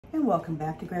and welcome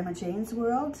back to Grandma Jane's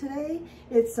World. Today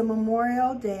it's a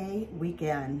Memorial Day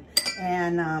weekend,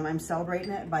 and I'm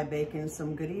celebrating it by baking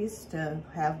some goodies to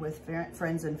have with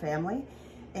friends and family.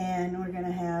 And we're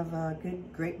gonna have a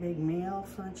great big meal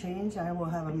for a change. I will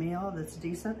have a meal that's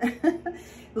decent.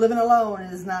 Living alone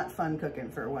is not fun cooking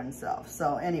for oneself.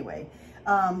 So anyway,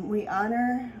 we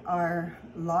honor our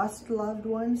lost loved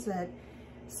ones that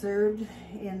served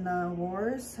in the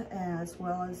wars, as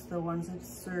well as the ones that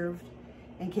served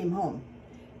and came home.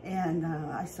 And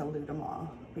I salute them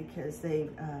all because they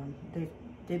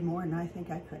did more than I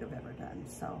think I could have ever done.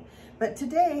 So, but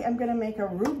today I'm gonna make a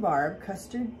rhubarb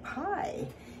custard pie.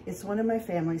 It's one of my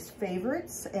family's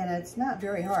favorites, and it's not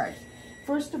very hard.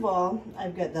 First of all,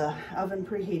 I've got the oven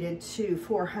preheated to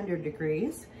 400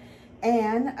 degrees,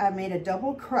 and I made a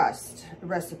double crust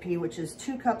recipe, which is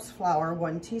 2 cups flour,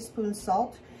 1 teaspoon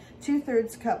salt,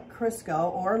 2/3 cup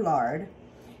Crisco or lard,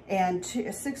 and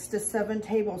 6 to 7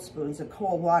 tablespoons of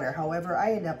cold water. However,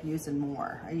 I end up using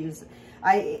more. I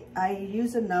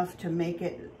use enough to make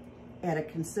it at a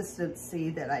consistency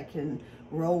that I can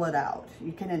roll it out.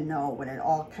 You kind of know when it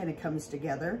all kind of comes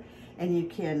together, and you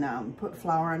can put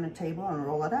flour on the table and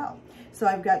roll it out. So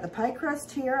I've got the pie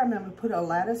crust here. I'm going to put a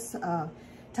lattice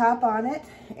top on it,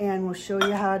 and we'll show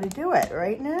you how to do it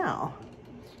right now.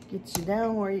 Get you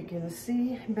down where you can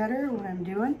see better what I'm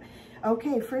doing.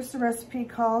 Okay, first the recipe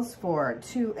calls for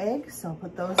 2 eggs, so I'll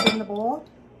put those in the bowl.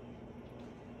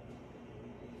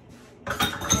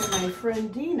 And my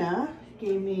friend Dina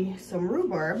gave me some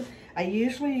rhubarb. I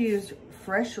usually use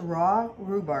fresh raw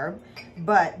rhubarb,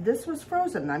 but this was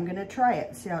frozen. I'm gonna try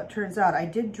it, see how it turns out. I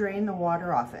did drain the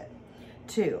water off it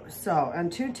too. So,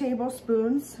 on 2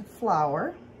 tablespoons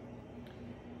flour,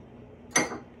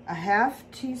 a 1/2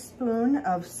 teaspoon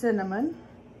of cinnamon,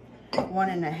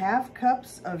 1½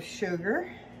 cups of sugar,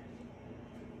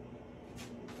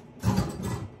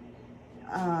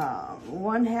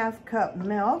 1/2 cup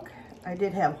milk. I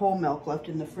did have whole milk left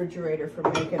in the refrigerator for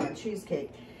making a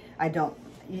cheesecake. You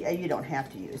don't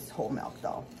have to use whole milk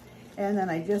though. And then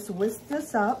I just whisk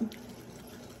this up.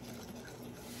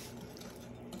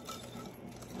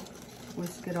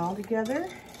 Whisk it all together.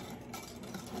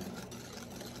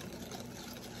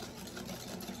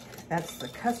 That's the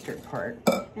custard part.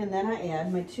 And then I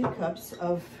add my 2 cups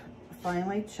of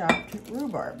finely chopped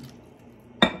rhubarb.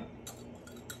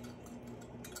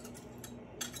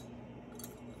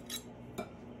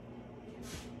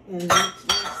 And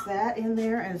mix that in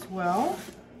there as well.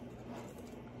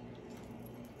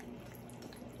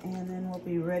 And then we'll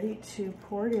be ready to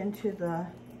pour it into the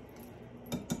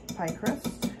pie crust.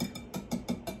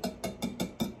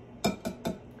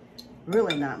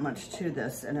 Really not much to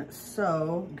this, and it's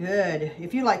so good.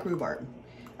 If you like rhubarb,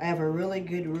 I have a really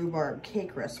good rhubarb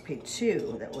cake recipe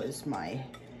too. That was my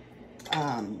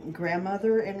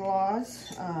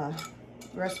grandmother-in-law's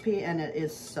recipe, and it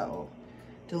is so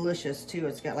delicious too.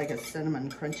 It's got like a cinnamon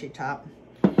crunchy top,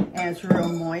 and it's real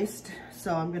moist,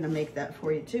 so I'm gonna make that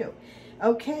for you too.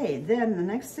 Okay, then the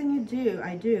next thing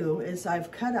I do is I've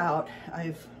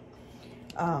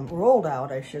rolled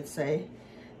out, I should say,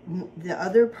 the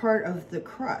other part of the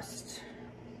crust,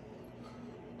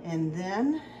 and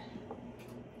then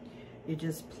you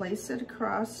just place it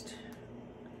across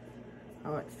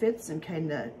how it fits and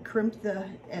kind of crimp the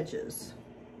edges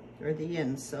or the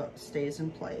ends so it stays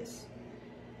in place.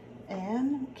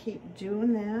 And keep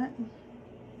doing that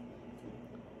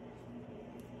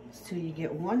till you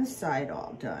get one side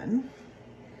all done.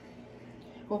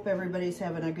 Hope everybody's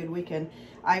having a good weekend.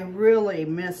 I really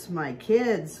miss my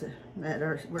kids that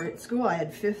were at school. I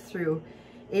had 5th through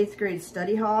 8th grade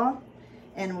study hall,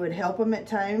 and would help them at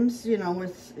times, you know,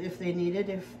 if they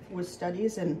needed, with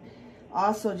studies, and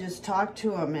also just talk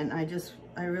to them. And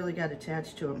I really got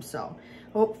attached to them. So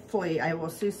hopefully I will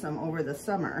see some over the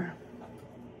summer.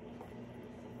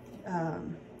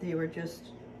 They were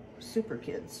just super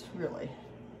kids, really.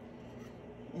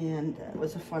 And it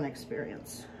was a fun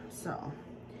experience. So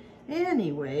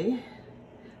anyway,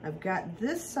 I've got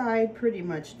this side pretty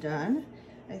much done.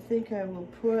 I think I will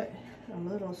put a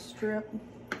little strip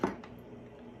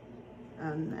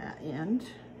on that end.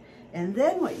 And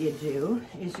then what you do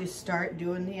is you start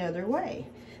doing the other way.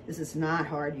 This is not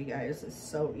hard, you guys. It's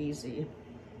so easy.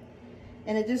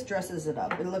 And it just dresses it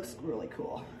up. It looks really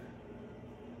cool.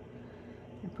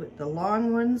 And put the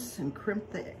long ones and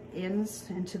crimp the ends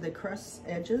into the crust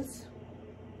edges.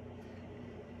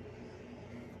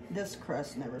 This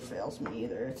crust never fails me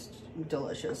either. It's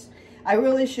delicious. I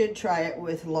really should try it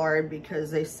with lard, because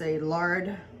they say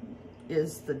lard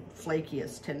is the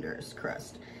flakiest, tenderest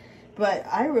crust. But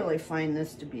I really find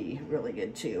this to be really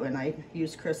good too, and I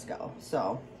use Crisco.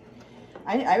 So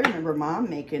I remember Mom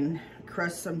making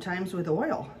crust sometimes with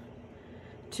oil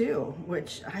too,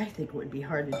 which I think would be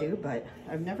hard to do, but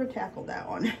I've never tackled that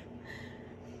one.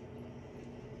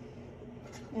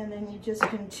 And then you just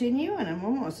continue, and I'm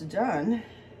almost done,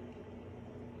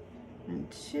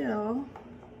 until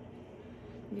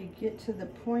you get to the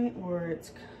point where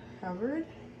it's covered.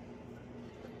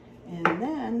 And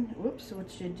then, whoops,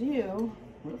 what you do,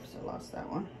 whoops, I lost that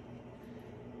one.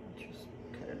 Just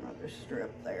cut another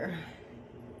strip there.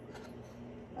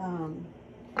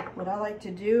 What I like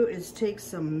to do is take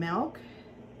some milk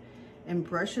and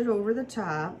brush it over the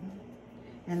top,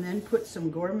 and then put some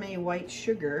gourmet white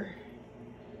sugar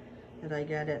that I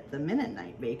got at the Minute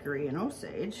Night Bakery in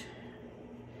Osage.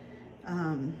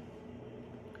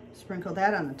 Sprinkle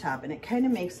that on the top, and it kind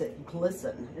of makes it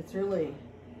glisten. It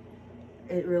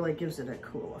really gives it a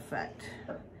cool effect.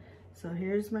 So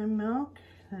here's my milk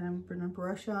that I'm gonna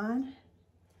brush on.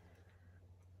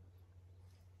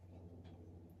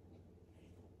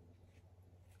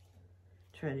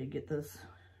 Try to get this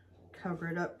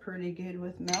covered up pretty good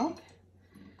with milk.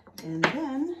 And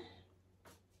then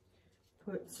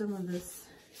put some of this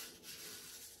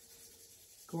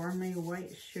gourmet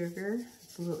white sugar.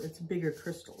 It's bigger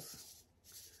crystals,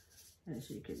 as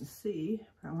you can see.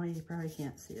 You probably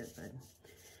can't see it, but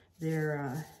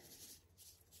they're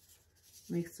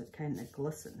makes it kind of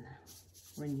glisten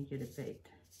when you get it baked.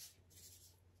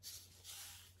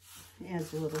 It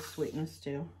adds a little sweetness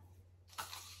too.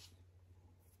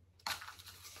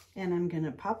 And I'm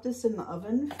gonna pop this in the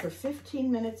oven for 15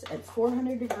 minutes at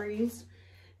 400 degrees,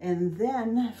 and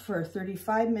then for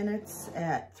 35 minutes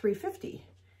at 350.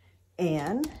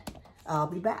 And I'll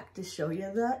be back to show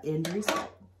you the end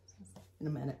result in a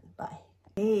minute. Bye.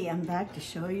 Hey, I'm back to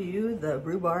show you the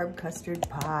rhubarb custard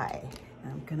pie.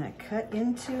 I'm gonna cut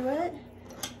into it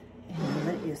and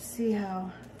let you see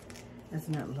how,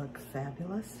 doesn't it look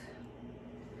fabulous?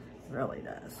 It really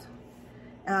does.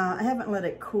 I haven't let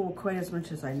it cool quite as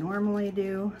much as I normally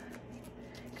do,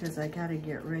 because I gotta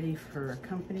get ready for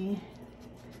company.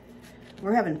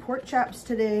 We're having pork chops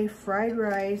today, fried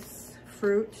rice,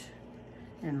 fruit,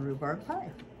 and rhubarb pie.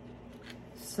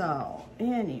 So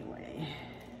anyway,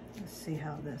 let's see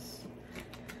how this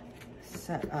is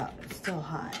set up. It's still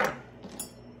hot.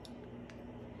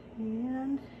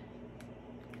 And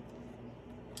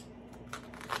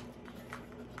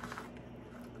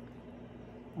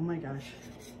oh my gosh,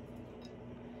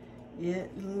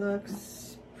 it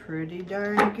looks pretty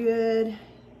darn good.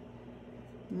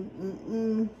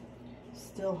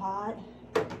 Still hot.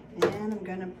 And I'm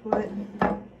gonna put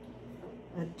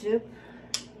a dip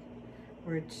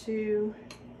or two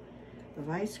of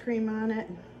ice cream on it.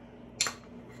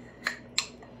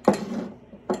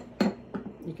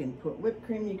 You can put whipped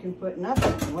cream, you can put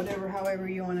nothing, however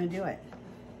you want to do it.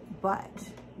 But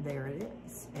there it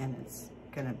is, and it's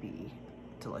gonna be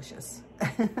delicious.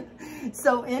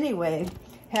 So anyway,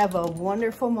 have a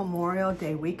wonderful Memorial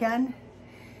Day weekend,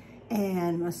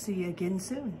 and we'll see you again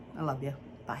soon. I love you.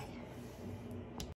 Bye.